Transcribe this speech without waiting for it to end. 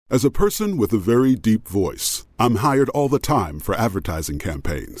As a person with a very deep voice, I'm hired all the time for advertising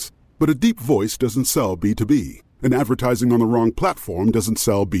campaigns. But a deep voice doesn't sell B2B, and advertising on the wrong platform doesn't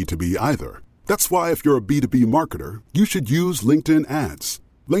sell B2B either. That's why if you're a B2B marketer, you should use LinkedIn ads.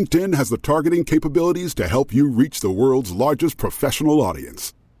 LinkedIn has the targeting capabilities to help you reach the world's largest professional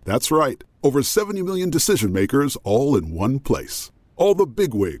audience. That's right, over 70 million decision makers all in one place. All the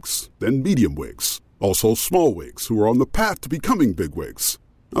big wigs, then medium wigs, also small wigs who are on the path to becoming big wigs.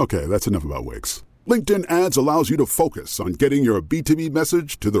 Okay, that's enough about wigs. LinkedIn ads allows you to focus on getting your B2B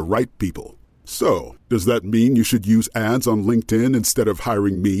message to the right people. So, does that mean you should use ads on LinkedIn instead of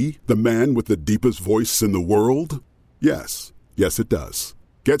hiring me, the man with the deepest voice in the world? Yes. Yes, it does.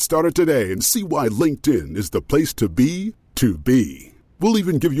 Get started today and see why LinkedIn is the place to be to be. We'll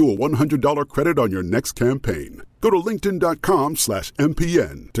even give you a $100 credit on your next campaign. Go to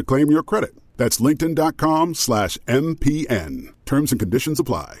linkedin.com/MPN to claim your credit. That's linkedin.com/MPN. Terms and conditions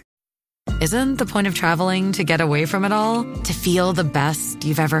apply. Isn't the point of traveling to get away from it all? To feel the best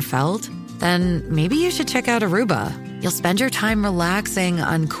you've ever felt? Then maybe you should check out Aruba. You'll spend your time relaxing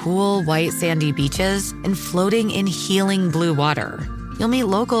on cool, white, sandy beaches and floating in healing blue water. You'll meet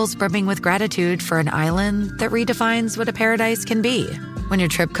locals brimming with gratitude for an island that redefines what a paradise can be. When your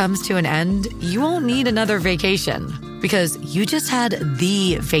trip comes to an end, you won't need another vacation because you just had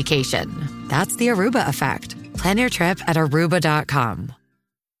the vacation. That's the Aruba effect. Plan your trip at Aruba.com.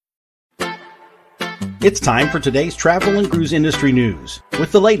 It's time for today's travel and cruise industry news.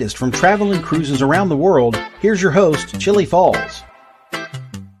 With the latest from travel and cruises around the world, here's your host, Chili Falls.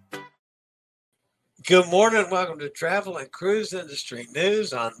 Good morning. Welcome to Travel and Cruise Industry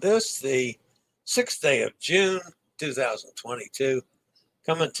News on this, the 6th day of June, 2022.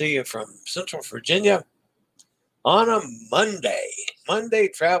 Coming to you from Central Virginia on a Monday. Monday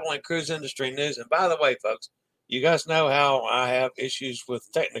Travel and Cruise Industry News. And by the way, folks, you guys know how I have issues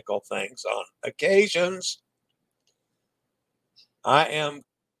with technical things on occasions. I am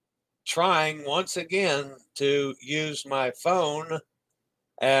trying once again to use my phone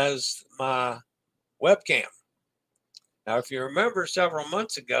as my webcam. Now, if you remember several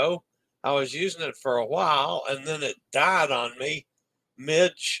months ago, I was using it for a while and then it died on me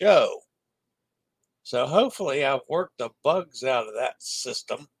mid-show. So hopefully I've worked the bugs out of that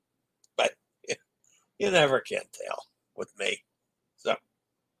system, but you never can tell with me. So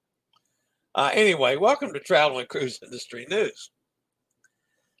anyway, welcome to Travel and Cruise Industry News.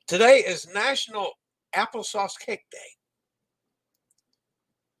 Today is National Applesauce Cake Day.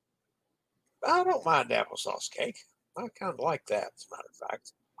 I don't mind applesauce cake. I kind of like that, as a matter of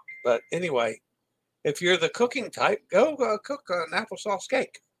fact. But anyway, if you're the cooking type, go cook an applesauce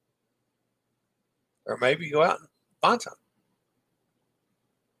cake. Or maybe go out and find some.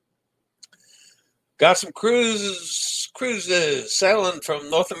 Got some cruises sailing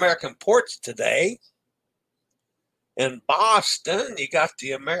from North American ports today. In Boston, you got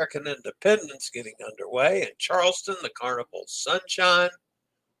the American Independence getting underway. In Charleston, the Carnival Sunshine.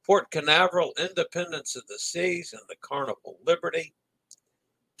 Port Canaveral, Independence of the Seas, and the Carnival Liberty.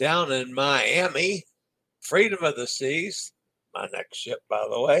 Down in Miami, Freedom of the Seas, my next ship, by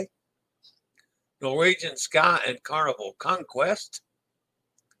the way. Norwegian Sky and Carnival Conquest.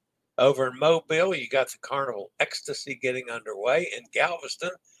 Over in Mobile, you got the Carnival Ecstasy getting underway. In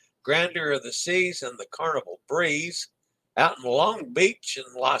Galveston, Grandeur of the Seas and the Carnival Breeze. Out in Long Beach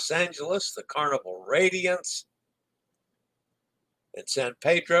in Los Angeles, the Carnival Radiance. In San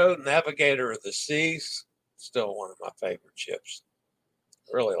Pedro, Navigator of the Seas, still one of my favorite ships.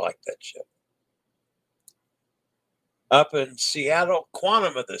 Really like that ship. Up in Seattle,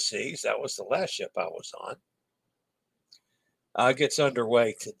 Quantum of the Seas, that was the last ship I was on, gets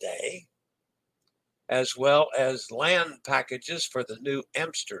underway today, as well as land packages for the new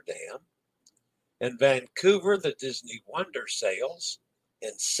Amsterdam. In Vancouver, the Disney Wonder sails.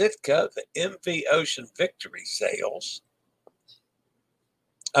 In Sitka, the MV Ocean Victory sails.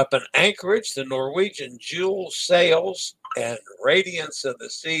 Up in Anchorage, the Norwegian Jewel sails and Radiance of the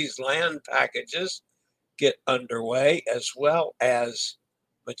Seas land packages get underway, as well as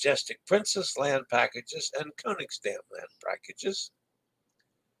Majestic Princess land packages and Koenigsdam land packages.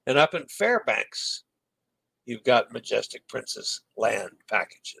 And up in Fairbanks, you've got Majestic Princess land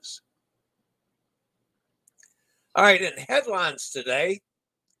packages. All right, in headlines today,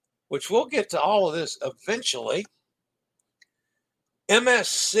 which we'll get to all of this eventually,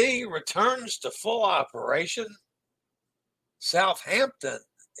 MSC returns to full operation. Southampton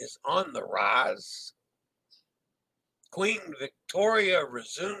is on the rise. Queen Victoria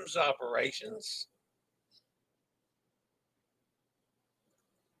resumes operations.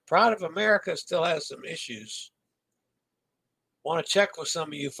 Pride of America still has some issues Want to check with some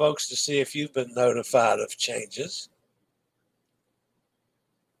of you folks to see if you've been notified of changes.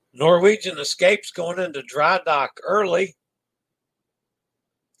 Norwegian Escape's going into dry dock early.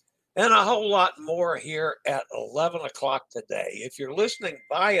 And a whole lot more here at 11 o'clock today. If you're listening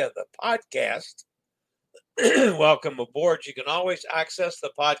via the podcast, welcome aboard. You can always access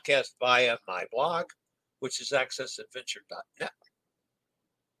the podcast via my blog, which is accessadventure.net,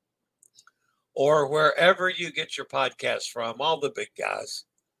 or wherever you get your podcasts from, all the big guys,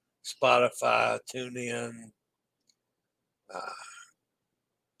 Spotify, TuneIn,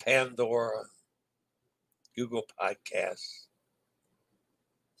 Pandora, Google Podcasts,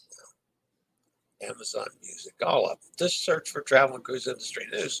 Amazon Music, all of them. Just search for Travel and Cruise Industry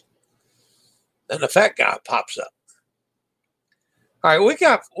News, and the fat guy pops up. All right, we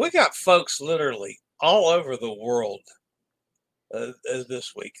got folks literally all over the world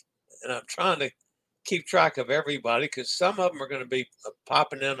this week, and I'm trying to keep track of everybody because some of them are going to be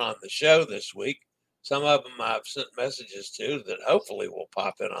popping in on the show this week. Some of them I've sent messages to that hopefully will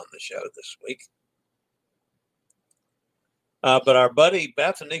pop in on the show this week. But our buddy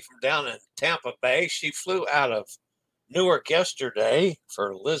Bethany from down in Tampa Bay, she flew out of Newark yesterday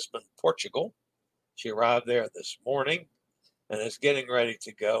for Lisbon, Portugal. She arrived there this morning and is getting ready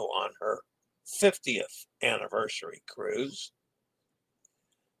to go on her 50th anniversary cruise.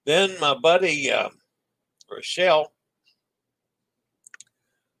 Then my buddy Rochelle,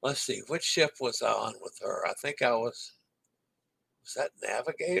 let's see, which ship was I on with her? I think I was that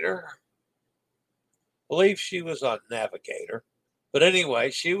Navigator? I believe she was on Navigator. But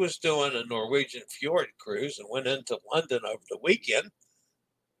anyway, she was doing a Norwegian Fjord cruise and went into London over the weekend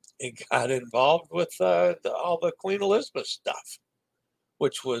and got involved with all the Queen Elizabeth stuff,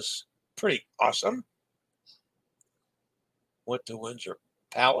 which was pretty awesome. Went to Windsor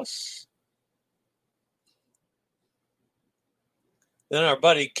Palace. Then our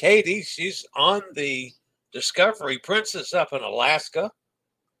buddy Katie, she's on the Discovery Princess up in Alaska.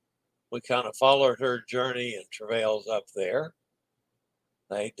 We kind of followed her journey and travails up there.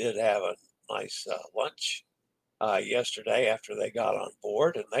 They did have a nice lunch yesterday after they got on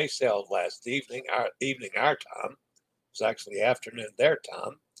board, and they sailed last evening, our time. It was actually afternoon their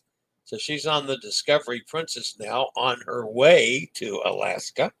time. So she's on the Discovery Princess now on her way to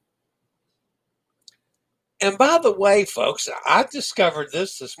Alaska. And by the way, folks, I discovered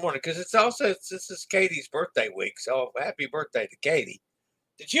this morning because this is Katie's birthday week. So happy birthday to Katie.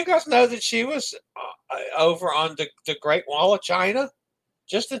 Did you guys know that she was over on the Great Wall of China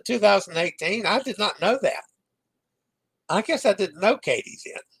just in 2018? I did not know that. I guess I didn't know Katie's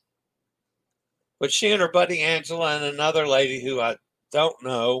in. But she and her buddy Angela and another lady who I don't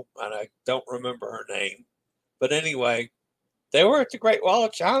know, and I don't remember her name. But anyway, they were at the Great Wall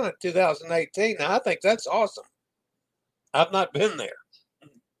of China in 2018. Now, I think that's awesome. I've not been there.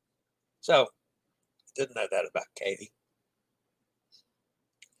 So, didn't know that about Katie.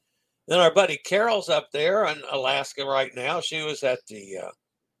 Then our buddy Carol's up there in Alaska right now. She was at the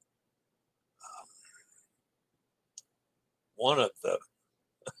one of the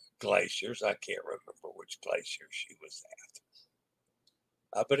glaciers. I can't remember which glacier she was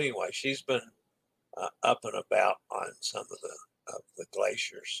at. But anyway, she's been up and about on some of the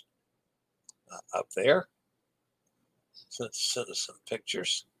glaciers up there. Sent us some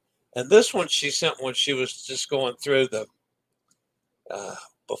pictures. And this one she sent when she was just going through the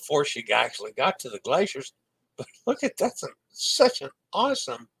before she actually got to the glaciers. But look at that's such an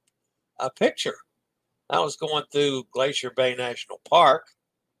awesome picture. I was going through Glacier Bay National Park.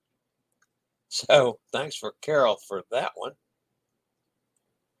 So thanks for Carol for that one.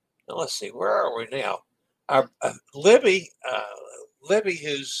 Now let's see, where are we now? Our Libby,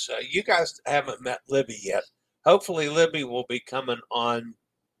 who's you guys haven't met Libby yet. Hopefully, Libby will be coming on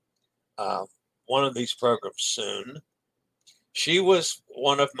one of these programs soon. She was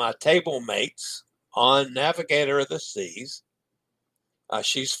one of my table mates on Navigator of the Seas.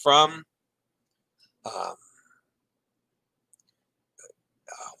 She's from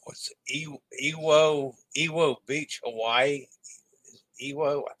Iwo Beach, Hawaii.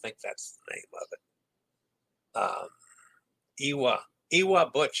 Iwo, I think that's the name of it.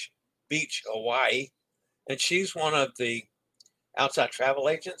 Iwo Beach, Hawaii. And she's one of the outside travel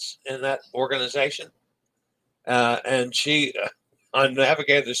agents in that organization. And she, on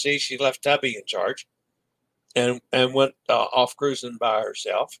Navigator of the Sea, she left Tubby in charge and went off cruising by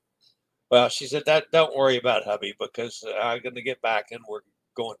herself. Well, she said, don't worry about hubby because I'm going to get back and we're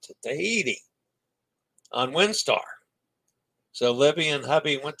going to Tahiti on Windstar. So Libby and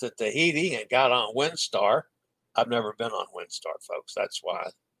hubby went to Tahiti and got on Windstar. I've never been on Windstar, folks. That's why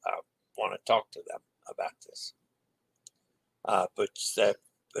I want to talk to them about this. but that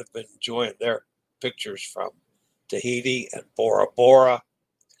have been enjoying their pictures from Tahiti and Bora Bora.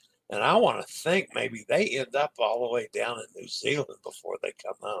 And I want to think maybe they end up all the way down in New Zealand before they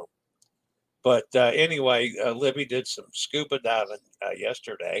come home. But anyway, Libby did some scuba diving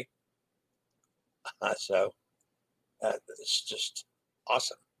yesterday. So it's just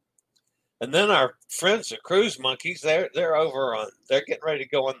awesome. And then our friends, the Cruise Monkeys, they're getting ready to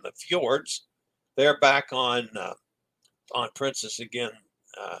go on the fjords. They're back on Princess again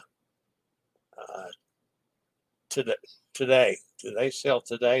today. Did they sail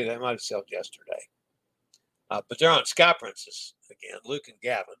today? They might have sailed yesterday. But they're on Sky Princess again, Luke and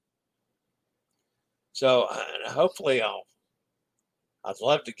Gavin. So hopefully I'd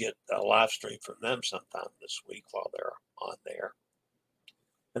love to get a live stream from them sometime this week while they're on there.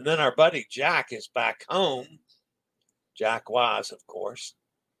 And then our buddy Jack is back home. Jack Wise, of course.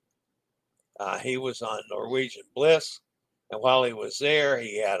 He was on Norwegian Bliss. And while he was there,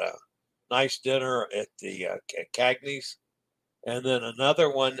 he had a nice dinner at the Cagney's. And then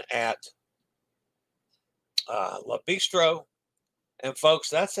another one at La Bistro. And folks,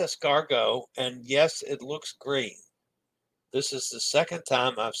 that's escargot. And yes, it looks green. This is the second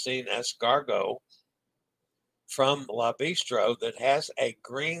time I've seen escargot from La Bistro that has a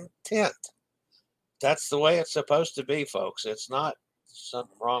green tint. That's the way it's supposed to be, folks. It's not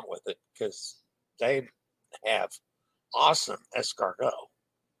something wrong with it because they have awesome escargot,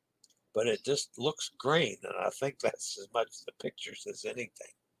 but it just looks green. And I think that's as much the pictures as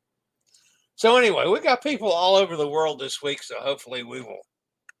anything. So anyway, we got people all over the world this week, so hopefully we will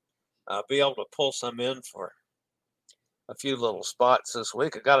be able to pull some in for a few little spots this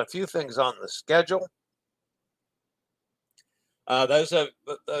week. I got a few things on the schedule. Those of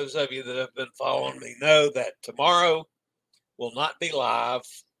you that have been following me know that tomorrow will not be live.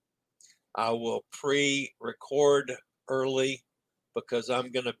 I will pre-record early because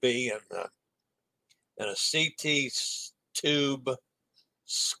I'm going to be in a CT tube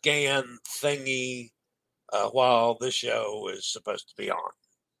scan thingy while the show is supposed to be on.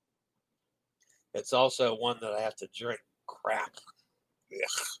 It's also one that I have to drink crap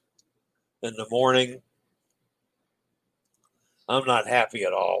in the morning. I'm not happy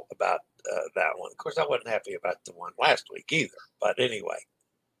at all about that one. Of course, I wasn't happy about the one last week either. But anyway,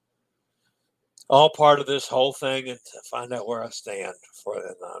 all part of this whole thing, and to find out where I stand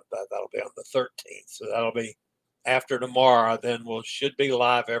that'll be on the 13th. So that'll be after tomorrow. Then should be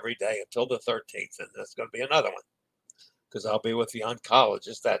live every day until the 13th, and that's going to be another one because I'll be with the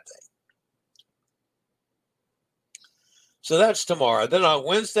oncologist that day. So that's tomorrow. Then on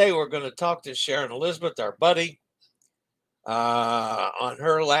Wednesday, we're going to talk to Sharon Elizabeth, our buddy, on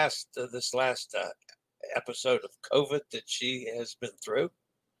her this last episode of COVID that she has been through.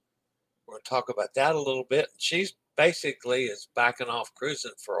 We're going to talk about that a little bit. She's basically is backing off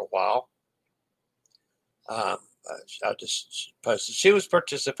cruising for a while. I just posted. She was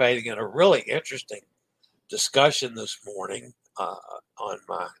participating in a really interesting discussion this morning on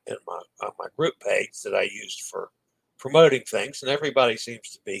my group page that I used for promoting things, and everybody seems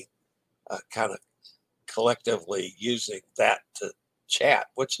to be kind of collectively using that to chat,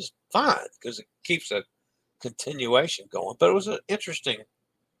 which is fine because it keeps a continuation going. But it was an interesting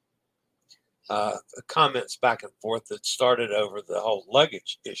comments back and forth that started over the whole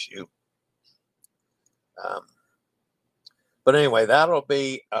luggage issue. But anyway, that'll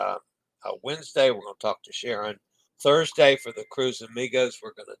be a Wednesday. We're going to talk to Sharon. Thursday for the Cruise Amigos,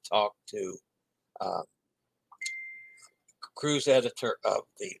 we're going to talk to cruise editor of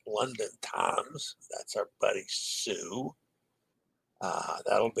the London Times. That's our buddy Sue.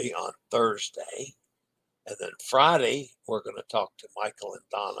 That'll be on Thursday. And then Friday, we're going to talk to Michael and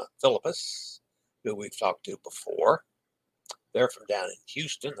Donna Philippus, who we've talked to before. They're from down in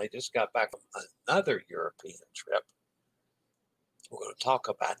Houston. They just got back from another European trip. We're going to talk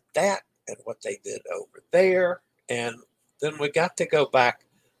about that and what they did over there. And then we got to go back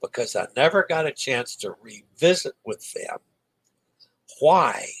because I never got a chance to revisit with them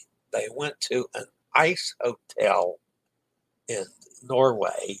why they went to an ice hotel in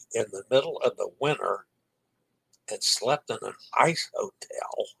Norway in the middle of the winter and slept in an ice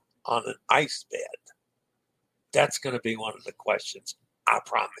hotel on an ice bed. That's going to be one of the questions, I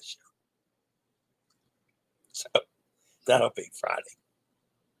promise you. So that'll be Friday.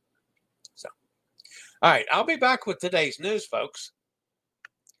 So, all right, I'll be back with today's news, folks,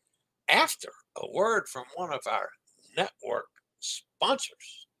 after a word from one of our network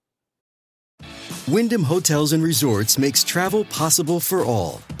sponsors. Wyndham Hotels and Resorts makes travel possible for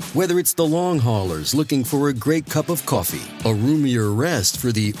all. Whether it's the long haulers looking for a great cup of coffee, a roomier rest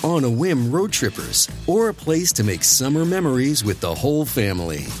for the on-a-whim road trippers, or a place to make summer memories with the whole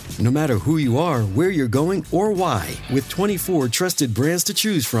family. No matter who you are, where you're going, or why, with 24 trusted brands to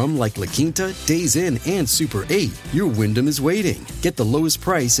choose from like La Quinta, Days Inn, and Super 8, your Wyndham is waiting. Get the lowest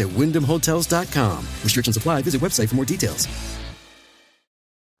price at WyndhamHotels.com. Restrictions apply. Visit website for more details.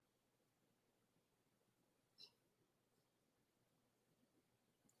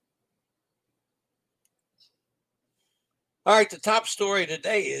 All right, the top story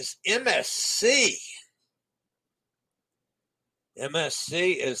today is MSC.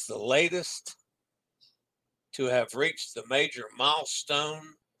 MSC is the latest to have reached the major milestone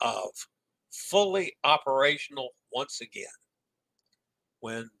of fully operational once again,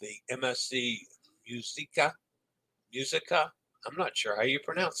 when the MSC Musica, I'm not sure how you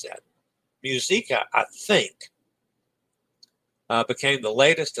pronounce that, Musica, I think, became the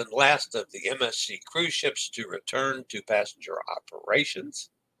latest and last of the MSC cruise ships to return to passenger operations.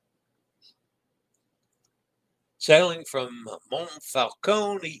 Sailing from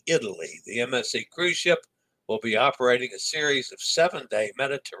Monfalcone, Italy, the MSC cruise ship will be operating a series of 7-day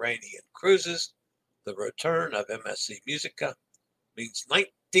Mediterranean cruises. The return of MSC Musica means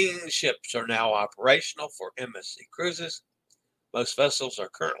 19 ships are now operational for MSC cruises. Most vessels are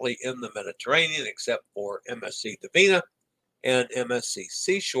currently in the Mediterranean except for MSC Divina and MSC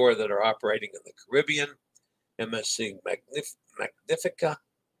Seashore that are operating in the Caribbean. MSC Magnifica,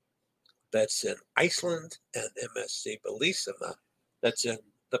 that's in Iceland, and MSC Bellissima, that's in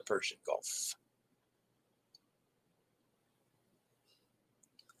the Persian Gulf.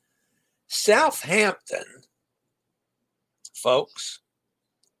 Southampton, folks,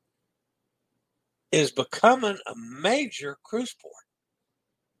 is becoming a major cruise port.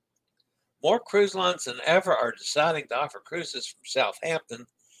 More cruise lines than ever are deciding to offer cruises from Southampton,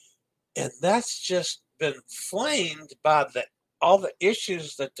 and that's just been flamed by all the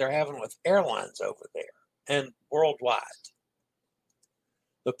issues that they're having with airlines over there and worldwide.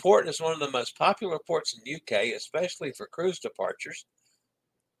 The port is one of the most popular ports in the UK, especially for cruise departures.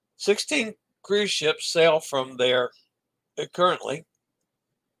 16 cruise ships sail from there currently,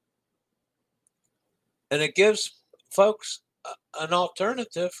 and it gives folks an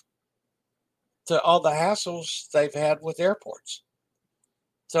alternative to all the hassles they've had with airports.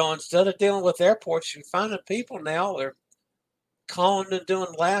 So instead of dealing with airports, you're finding people now, they're calling and doing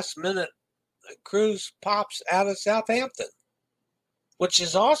last-minute cruise pops out of Southampton, which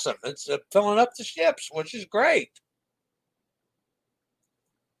is awesome. It's filling up the ships, which is great.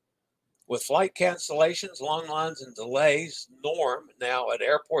 With flight cancellations, long lines, and delays norm now at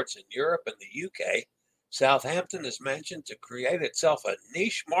airports in Europe and the UK, Southampton has managed to create itself a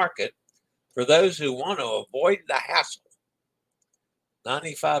niche market for those who want to avoid the hassle.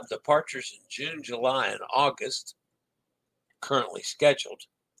 95 departures in June, July, and August currently scheduled.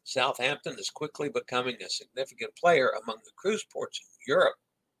 Southampton is quickly becoming a significant player among the cruise ports in Europe.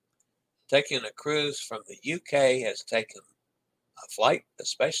 Taking a cruise from the UK has taken a flight,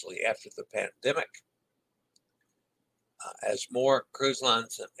 especially after the pandemic, as more cruise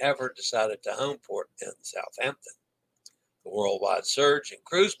lines than ever decided to home port in Southampton. The worldwide surge in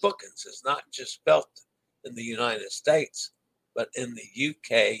cruise bookings is not just felt in the United States, but in the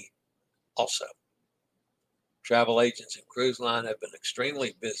UK also. Travel agents and cruise line have been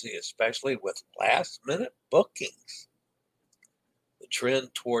extremely busy, especially with last-minute bookings. The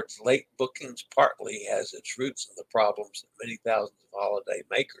trend towards late bookings partly has its roots in the problems that many thousands of holiday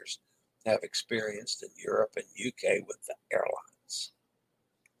makers have experienced in Europe and UK with the airlines.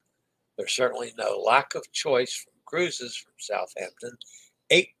 There's certainly no lack of choice from cruises from Southampton.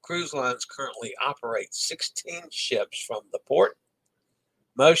 8 cruise lines currently operate 16 ships from the port.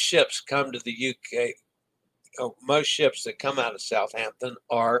 Most ships come to the UK. Most ships that come out of Southampton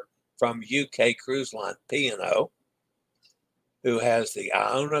are from UK cruise line P&O, who has the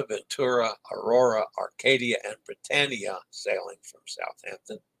Iona, Ventura, Aurora, Arcadia, and Britannia sailing from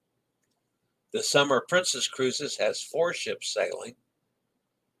Southampton. The Summer Princess Cruises has 4 ships sailing.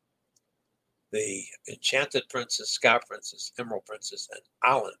 The Enchanted Princess, Sky Princess, Emerald Princess, and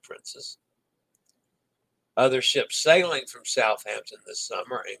Island Princess. Other ships sailing from Southampton this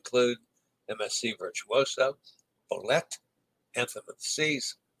summer include MSC Virtuoso, Bolette, Anthem of the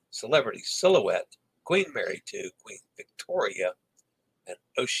Seas, Celebrity Silhouette, Queen Mary II, Queen Victoria, and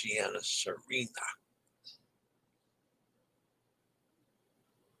Oceania Serena.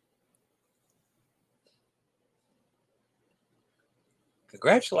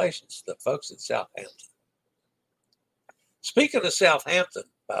 Congratulations to the folks at Southampton. Speaking of Southampton,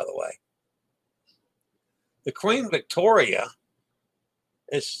 by the way, the Queen Victoria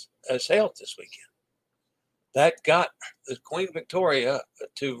is sailed this weekend. That got the Queen Victoria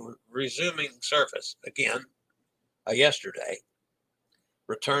to resuming service again yesterday,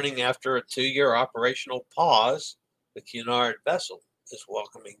 returning after a 2-year operational pause. The Cunard vessel is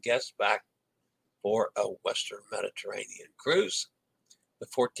welcoming guests back for a Western Mediterranean cruise. The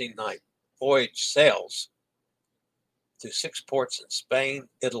 14-night voyage sails to 6 ports in Spain,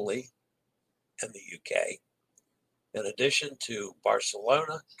 Italy, and the UK. In addition to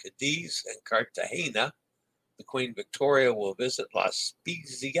Barcelona, Cadiz, and Cartagena, the Queen Victoria will visit La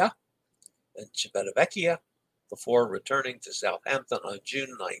Spezia and Civitavecchia before returning to Southampton on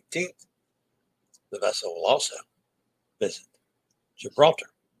June 19th. The vessel will also visit Gibraltar.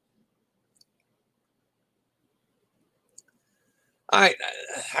 All right,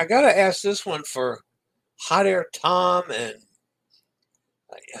 I got to ask this one for Hot Air Tom and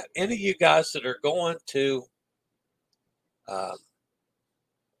any of you guys that are going to, I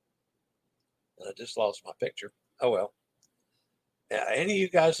just lost my picture. Oh, well. Yeah, any of you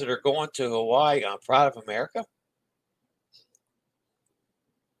guys that are going to Hawaii on Pride of America?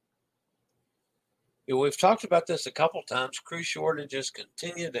 We've talked about this a couple times. Cruise shortages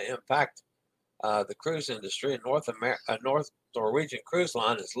continue to impact the cruise industry. North Norwegian Cruise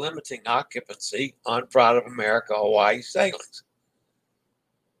Line is limiting occupancy on Pride of America Hawaii sailings.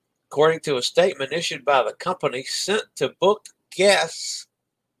 According to a statement issued by the company sent to booked guests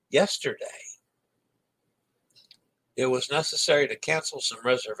yesterday, it was necessary to cancel some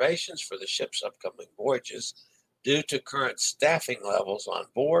reservations for the ship's upcoming voyages due to current staffing levels on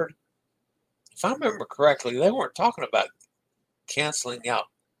board. If I remember correctly, they weren't talking about canceling out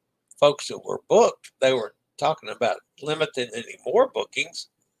folks that were booked. They were talking about limiting any more bookings.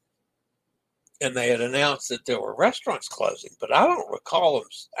 And they had announced that there were restaurants closing, but I don't recall them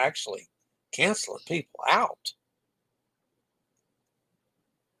actually canceling people out.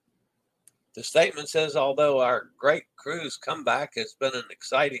 The statement says, although our great cruise comeback has been an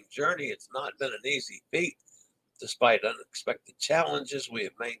exciting journey, it's not been an easy feat. Despite unexpected challenges, we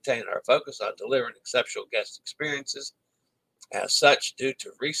have maintained our focus on delivering exceptional guest experiences. As such, due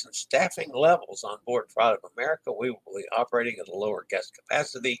to recent staffing levels on board Pride of America, we will be operating at a lower guest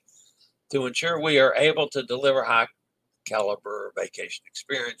capacity to ensure we are able to deliver high caliber vacation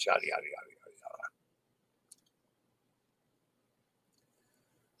experience, yada, yada, yada, yada, yada.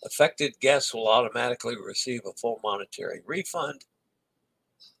 Affected guests will automatically receive a full monetary refund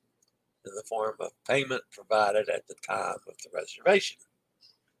in the form of payment provided at the time of the reservation.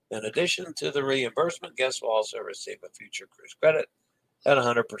 In addition to the reimbursement, guests will also receive a future cruise credit at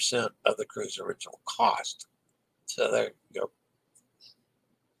 100% of the cruise original cost. So they're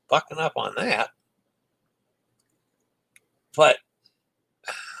bucking up on that. But,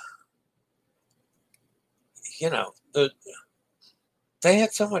 they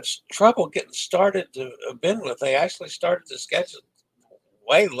had so much trouble getting started to begin with. They actually started the schedule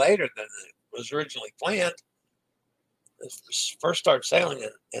way later than it was originally planned. It first started sailing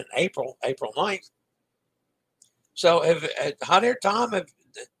in April 9th. So Hot Air Tom, and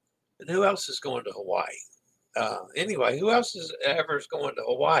who else is going to Hawaii? Anyway, who else is going to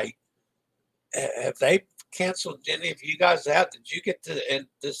Hawaii? Have they canceled any of you guys out? Did you get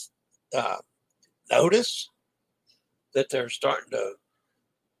this notice that they're starting to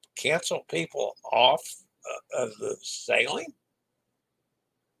cancel people off of the sailing?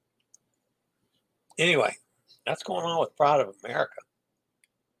 Anyway, that's going on with Pride of America.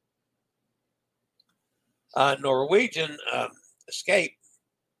 Norwegian Escape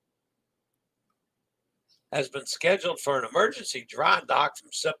has been scheduled for an emergency dry dock from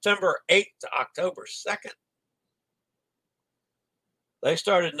September 8th to October 2nd. They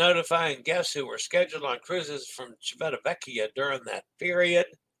started notifying guests who were scheduled on cruises from Civitavecchia during that period.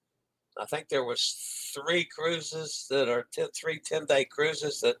 I think there was 3 cruises that are 3 10-day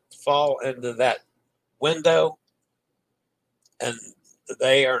cruises that fall into that window, and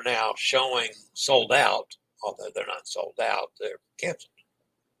they are now showing sold out. Although they're not sold out, they're canceled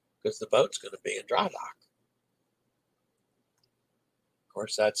because the boat's going to be in dry dock. Of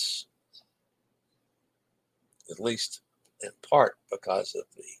course, that's at least in part because of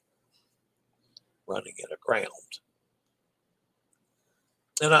the running it aground.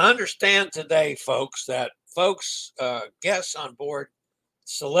 And I understand today, folks, that guests on board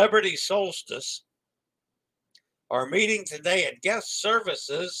Celebrity Solstice are meeting today at guest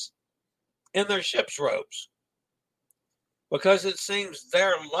services in their ship's robes because it seems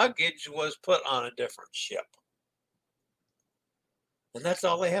their luggage was put on a different ship. And that's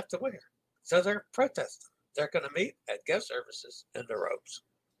all they have to wear. So they're protesting. They're going to meet at guest services in their robes.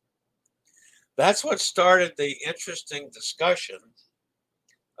 That's what started the interesting discussion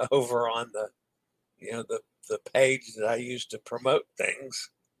over on the, the page that I use to promote things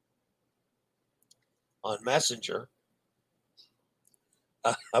on Messenger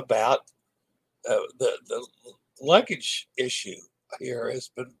about the luggage issue here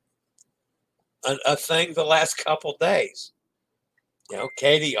has been a thing the last couple days.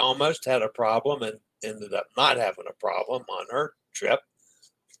 Katie almost had a problem and ended up not having a problem on her trip.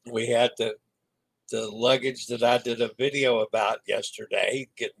 We had the luggage that I did a video about yesterday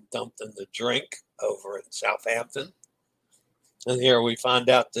getting dumped in the drink over in Southampton. And here we find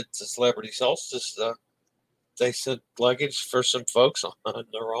out that the Celebrity Solstice, they sent luggage for some folks on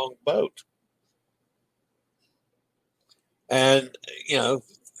the wrong boat. And,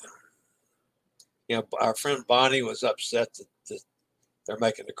 our friend Bonnie was upset that they're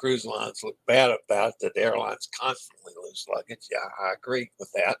making the cruise lines look bad about it, that airlines constantly lose luggage. Yeah, I agree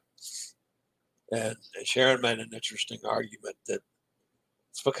with that. And Sharon made an interesting argument that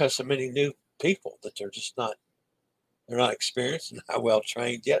it's because so many new people that they're not experienced and not well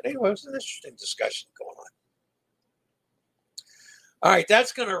trained yet. Anyway, it was an interesting discussion going on. All right,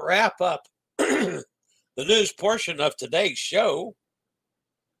 that's going to wrap up the news portion of today's show.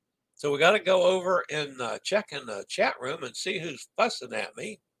 So we got to go over and check in the chat room and see who's fussing at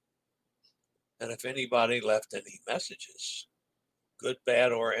me. And if anybody left any messages, good,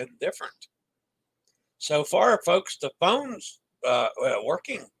 bad, or indifferent. So far, folks, the phone's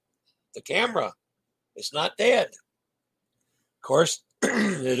working. The camera is not dead. Of course,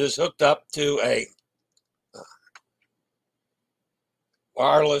 it is hooked up to a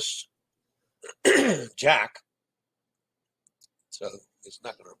wireless jack. So it's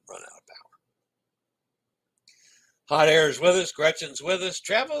not going to run out of power. Hot Air is with us. Gretchen's with us.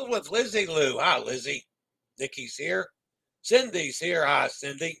 Travel with Lizzie Lou. Hi, Lizzie. Nikki's here. Cindy's here. Hi,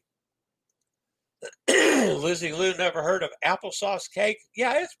 Cindy. Lizzie Lou, never heard of applesauce cake?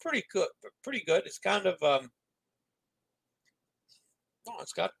 Yeah, it's pretty good. Pretty good. It's kind of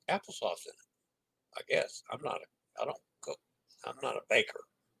it's got applesauce in it. I guess I don't cook. I'm not a baker.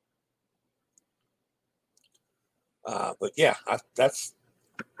 But yeah, I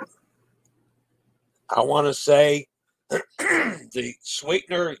want to say the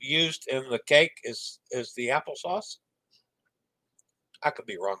sweetener used in the cake is the applesauce. I could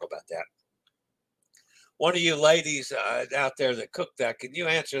be wrong about that. One of you ladies out there that cook that, can you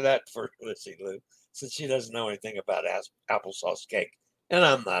answer that for Lizzie Lou, since she doesn't know anything about applesauce cake? And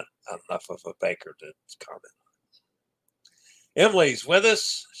I'm not enough of a baker to comment. Emily's with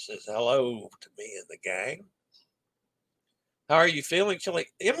us. She says hello to me and the gang. How are you feeling, Chili?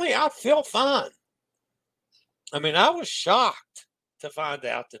 Emily, I feel fine. I mean, I was shocked to find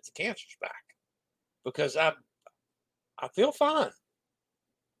out that the cancer's back because I feel fine.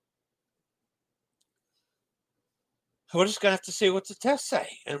 We're just gonna have to see what the tests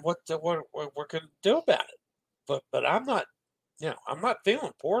say and what we're gonna do about it. But I'm not, I'm not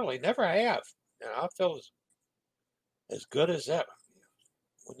feeling poorly. Never have. I feel as good as ever.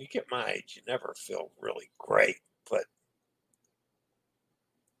 When you get my age, you never feel really great. But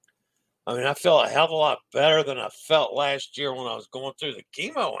I mean, I feel a hell of a lot better than I felt last year when I was going through the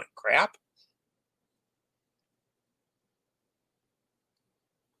chemo and crap.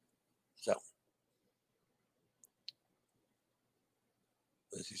 So,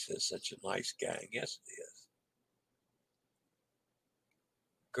 Lizzie says, such a nice gang. Yes, it is.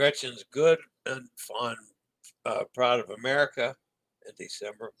 Gretchen's good and fun. Proud of America in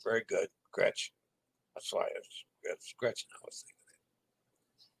December. Very good, Gretchen. That's why it's Gretchen I was thinking.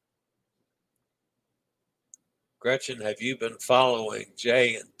 Gretchen, have you been following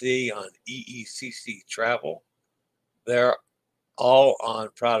J and D on EECC Travel? They're all on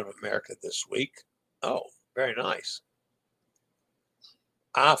Proud of America this week. Oh, very nice.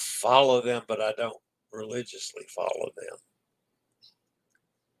 I follow them, but I don't religiously follow them.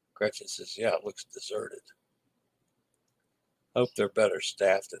 Gretchen says, yeah, it looks deserted. Hope they're better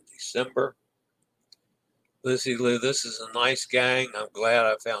staffed in December. Lizzie Lou, this is a nice gang. I'm glad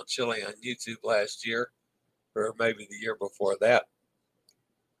I found Chili on YouTube last year, or maybe the year before that.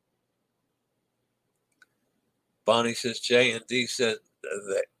 Bonnie says, J and D said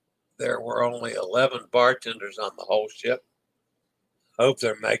that there were only 11 bartenders on the whole ship. Hope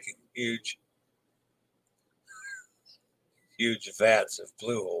they're making huge vats of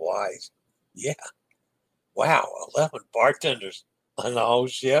Blue Hawaiis. Yeah. Wow, 11 bartenders on the whole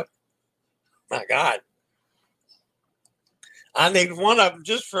ship. My God. I need one of them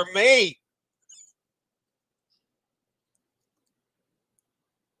just for me.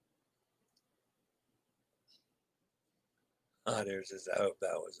 Hot Air says, I hope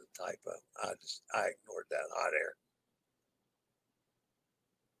that was a typo. I ignored that, Hot Air.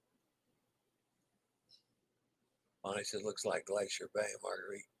 Bonnie said, looks like Glacier Bay,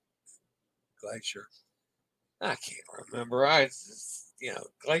 Marguerite Glacier. I can't remember.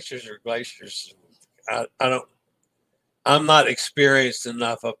 Glaciers are glaciers. I'm not experienced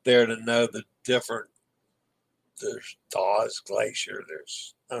enough up there to know the different. There's Dawes Glacier.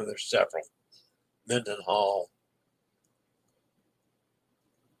 There's several. Mendenhall.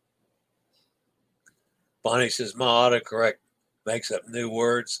 Bonnie says, my autocorrect makes up new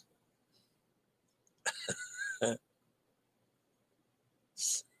words.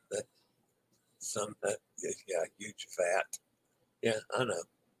 Huge fat. Yeah, I know.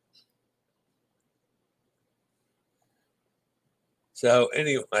 So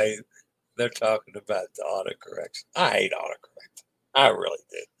anyway, they're talking about the autocorrects. I hate autocorrect. I really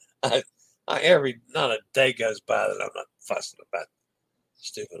do. Not a day goes by that I'm not fussing about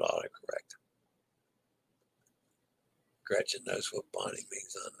stupid autocorrect. Gretchen knows what Bonnie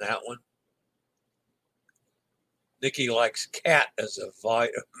means on that one. Nikki likes cat as a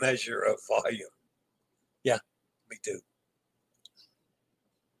measure of volume. Yeah, me too.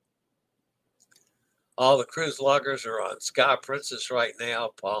 All the cruise loggers are on Sky Princess right now.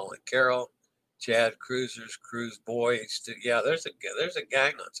 Paul and Carol, Chad Cruisers, Cruise Boy. Yeah, there's a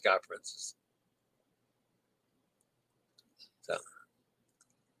gang on Sky Princess. So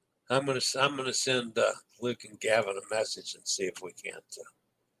I'm gonna send Luke and Gavin a message and see if we can't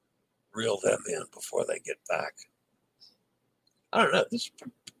reel them in before they get back. I don't know.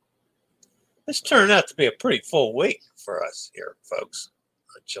 This turned out to be a pretty full week for us here, folks,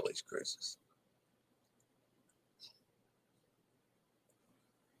 on Chili's Cruises.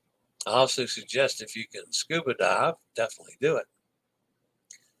 I also suggest if you can scuba dive, definitely do it.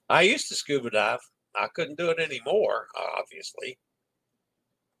 I used to scuba dive. I couldn't do it anymore, obviously.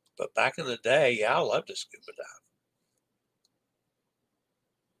 But back in the day, yeah, I loved to scuba dive.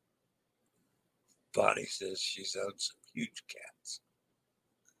 Bonnie says she's owned some huge cats.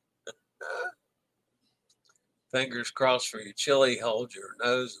 Fingers crossed for your chili. Hold your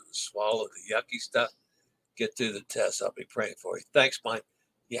nose and swallow the yucky stuff. Get through the test. I'll be praying for you. Thanks, Mike.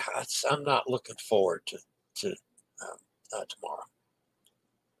 Yeah, I'm not looking forward to tomorrow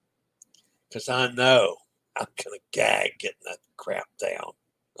because I know I'm gonna gag getting that crap down.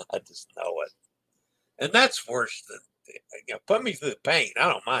 I just know it, and that's worse than put me through the pain. I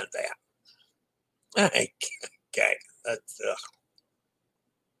don't mind that. I ain't gagging. That's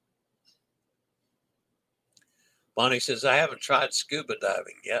Bonnie says I haven't tried scuba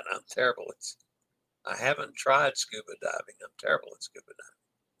diving yet. I'm terrible at. I haven't tried scuba diving. I'm terrible at scuba diving.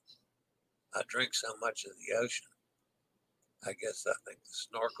 I drink so much of the ocean. I guess I think the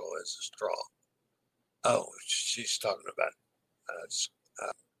snorkel is a straw. Oh, she's talking about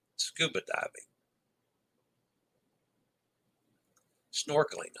scuba diving.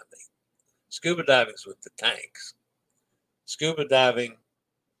 Snorkeling, I mean. Scuba diving's with the tanks. Scuba diving,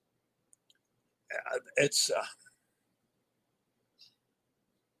 it's...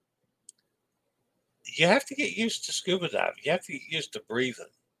 you have to get used to scuba diving. You have to get used to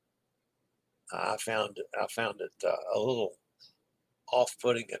breathing. I found it a little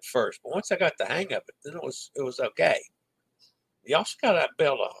off-putting at first, but once I got the hang of it, then it was okay. You also got to be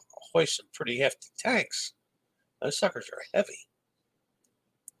able to hoist some pretty hefty tanks. Those suckers are heavy.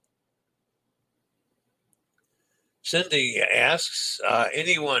 Cindy asks,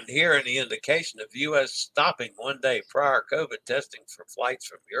 anyone hear any indication of U.S. stopping one-day prior COVID testing for flights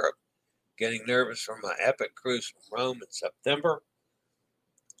from Europe? Getting nervous from my epic cruise from Rome in September.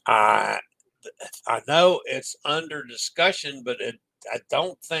 I know it's under discussion, but I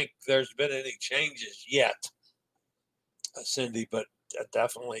don't think there's been any changes yet, Cindy, but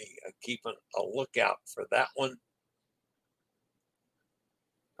definitely keeping a lookout for that one.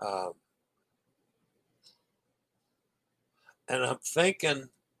 And I'm thinking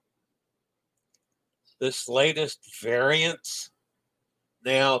this latest variant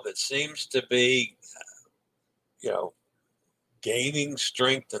now that seems to be, gaining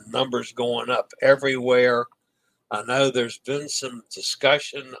strength and numbers going up everywhere. I know there's been some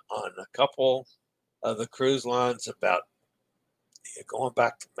discussion on a couple of the cruise lines about going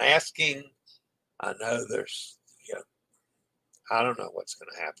back to masking. I know there's, I don't know what's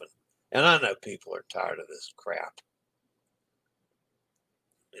going to happen. And I know people are tired of this crap.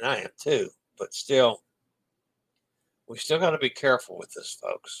 And I am too, but still, we still got to be careful with this,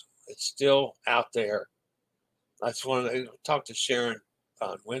 folks. It's still out there. That's one of the, talked to Sharon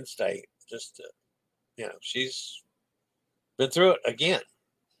on Wednesday, just to, she's been through it again,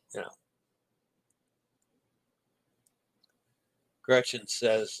 Gretchen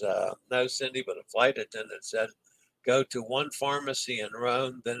says, no, Cindy, but a flight attendant said, go to one pharmacy in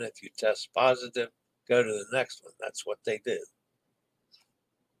Rome. Then if you test positive, go to the next one. That's what they do.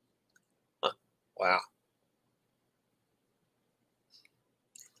 Huh. Wow.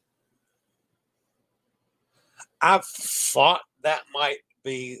 I thought that might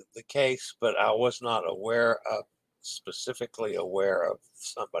be the case, but I was not specifically aware of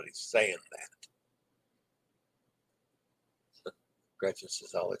somebody saying that. Gretchen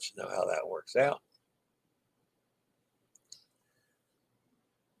says, I'll let you know how that works out.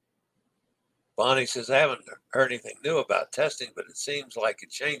 Bonnie says, I haven't heard anything new about testing, but it seems like it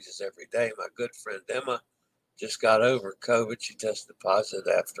changes every day. My good friend Emma just got over COVID. She tested positive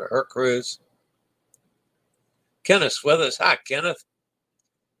after her cruise. Kenneth's with us. Hi, Kenneth.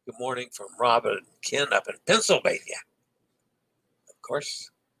 Good morning from Robin and Ken up in Pennsylvania. Of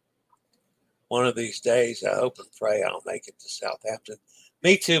course, one of these days, I hope and pray I'll make it to Southampton.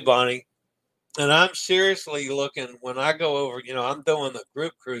 Me too, Bonnie. And I'm seriously looking, when I go over, I'm doing the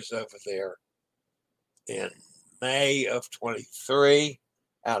group cruise over there in May of 23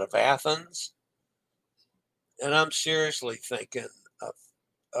 out of Athens. And I'm seriously thinking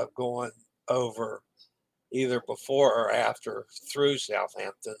of going over either before or after through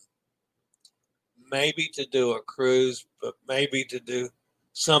Southampton, maybe to do a cruise, but maybe to do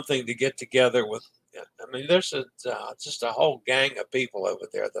something to get together with. I mean, there's just a whole gang of people over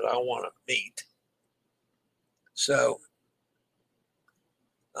there that I want to meet. So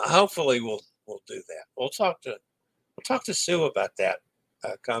hopefully we'll do that. We'll talk to Sue about that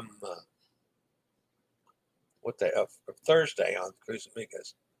come Thursday on Cruise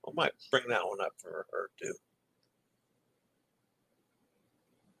Amigos. I might bring that one up for her too.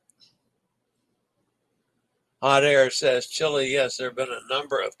 Hot Air says, Chile, yes, there have been a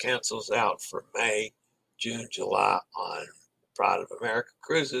number of cancels out for May, June, July on Pride of America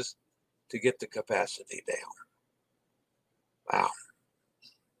cruises to get the capacity down. Wow.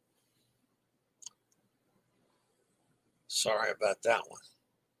 Sorry about that one.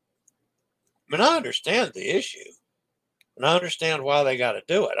 I mean, I understand the issue, and I understand why they got to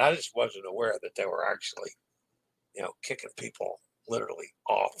do it. I just wasn't aware that they were actually, kicking people literally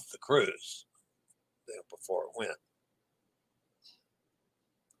off the cruise before it went.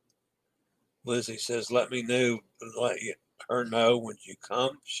 Lizzie says, let her know when you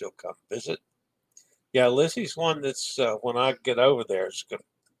come. She'll come visit. Yeah, Lizzie's one that's, when I get over there,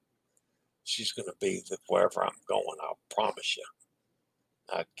 she's going to be wherever I'm going. I'll promise you.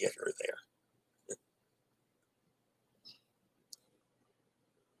 I'll get her there.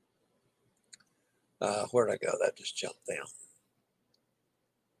 Where'd I go? That just jumped down.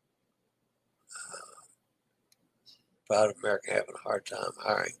 Pride of America having a hard time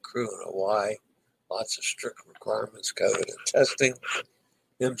hiring crew in Hawaii. Lots of strict requirements, COVID and testing.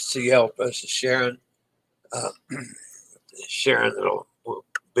 MCL versus Sharon. Sharon will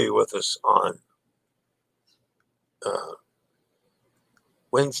be with us on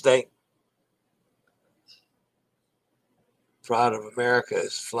Wednesday. Pride of America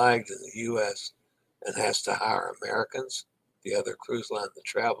is flagged in the U.S. and has to hire Americans. The other cruise line that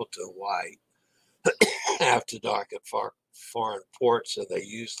travel to Hawaii have to dock at foreign ports, so they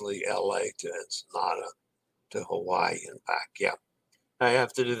usually LA to Ensenada to Hawaii and back. Yeah, I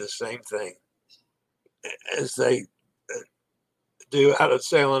have to do the same thing as they do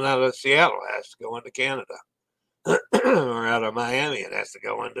sailing out of Seattle. It has to go into Canada or out of Miami. It has to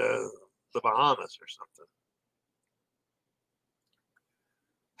go into the Bahamas or something.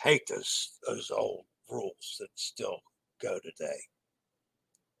 Hate those old rules that still go today.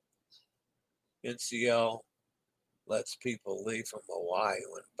 NCL lets people leave from Hawaii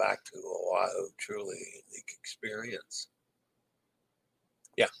when back to Oahu. Truly a unique experience.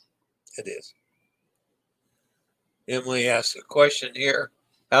 Yeah, it is. Emily asks a question here.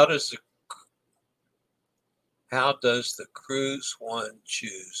 How does the cruise one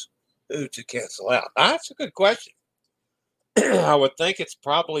choose who to cancel out? That's a good question. I would think it's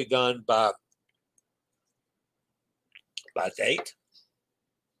probably done by date.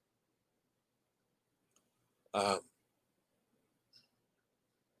 I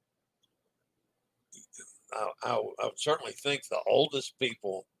would certainly think the oldest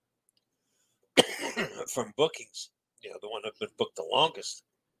people from bookings, the one that's been booked the longest,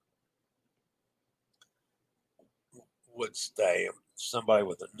 would stay. Somebody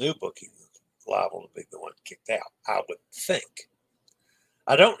with a new booking is liable to be the one kicked out, I would think.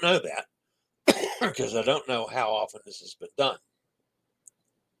 I don't know that because I don't know how often this has been done.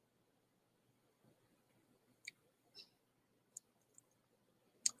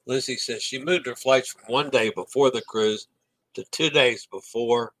 Lizzie says she moved her flights from 1 day before the cruise to 2 days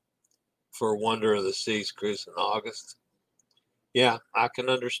before for Wonder of the Seas cruise in August. Yeah, I can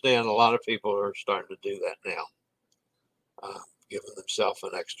understand a lot of people are starting to do that now, giving themselves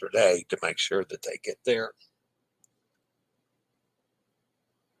an extra day to make sure that they get there.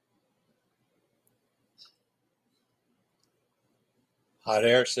 Hot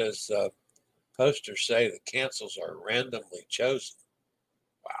Air says posters say the cancels are randomly chosen.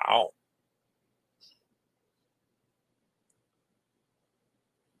 Wow.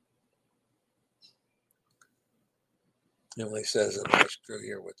 Emily says a nice crew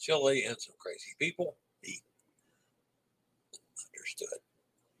here with Chili and some crazy people. He understood.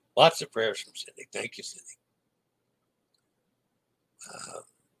 Lots of prayers from Cindy. Thank you, Cindy.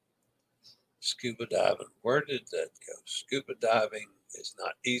 Scuba diving. Where did that go? Scuba diving is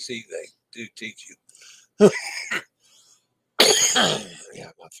not easy. They do teach you.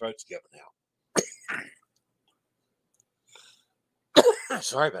 Yeah, my throat's giving out.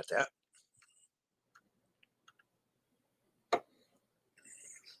 Sorry about that.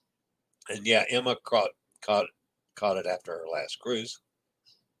 And yeah, Emma caught it after her last cruise.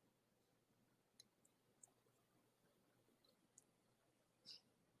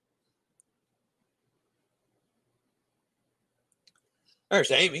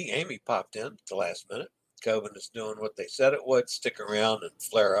 There's Amy. Amy popped in at the last minute. COVID is doing what they said it would, stick around and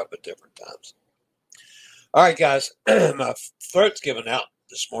flare up at different times. All right, guys, my throat's giving out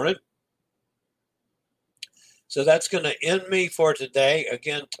this morning. So that's going to end me for today.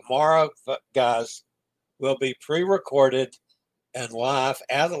 Again, tomorrow, guys, will be pre-recorded and live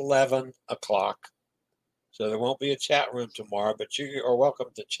at 11 o'clock. So there won't be a chat room tomorrow, but you are welcome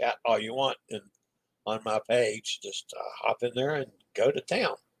to chat all you want on my page. Just hop in there and go to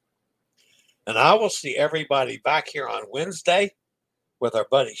town. And I will see everybody back here on Wednesday with our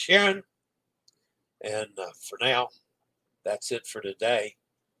buddy Sharon. And for now, that's it for today.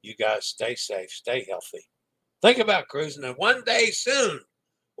 You guys stay safe, stay healthy. Think about cruising, and one day soon,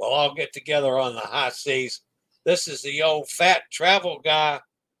 we'll all get together on the high seas. This is the old fat travel guy.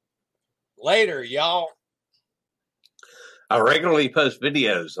 Later, y'all. I regularly post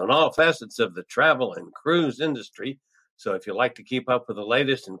videos on all facets of the travel and cruise industry. So if you like to keep up with the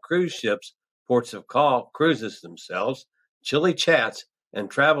latest in cruise ships, ports of call, cruises themselves, Chili chats, and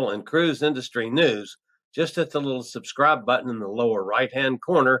travel and cruise industry news, just hit the little subscribe button in the lower right-hand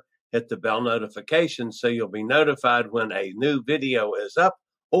corner. Hit the bell notification so you'll be notified when a new video is up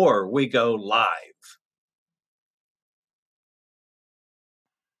or we go live.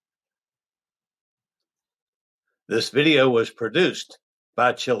 This video was produced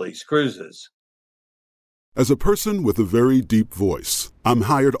by Chili's Cruises. As a person with a very deep voice, I'm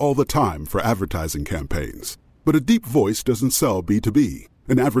hired all the time for advertising campaigns. But a deep voice doesn't sell B2B,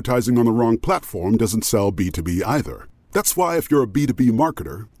 and advertising on the wrong platform doesn't sell B2B either. That's why if you're a B2B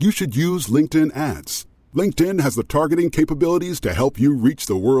marketer, you should use LinkedIn ads. LinkedIn has the targeting capabilities to help you reach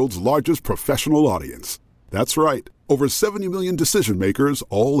the world's largest professional audience. That's right, over 70 million decision makers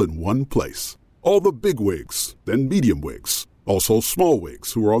all in one place. All the big wigs, then medium wigs, also small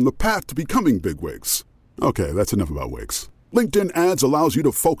wigs who are on the path to becoming big wigs. Okay, that's enough about wigs. LinkedIn ads allows you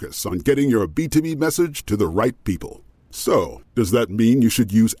to focus on getting your B2B message to the right people. So, does that mean you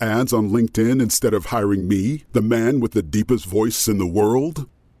should use ads on LinkedIn instead of hiring me, the man with the deepest voice in the world?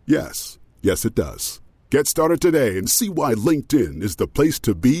 Yes. Yes, it does. Get started today and see why LinkedIn is the place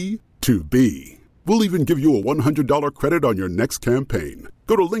to be to be. We'll even give you a $100 credit on your next campaign.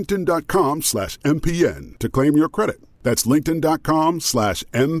 Go to linkedin.com/MPN to claim your credit. That's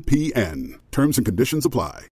linkedin.com/MPN. Terms and conditions apply.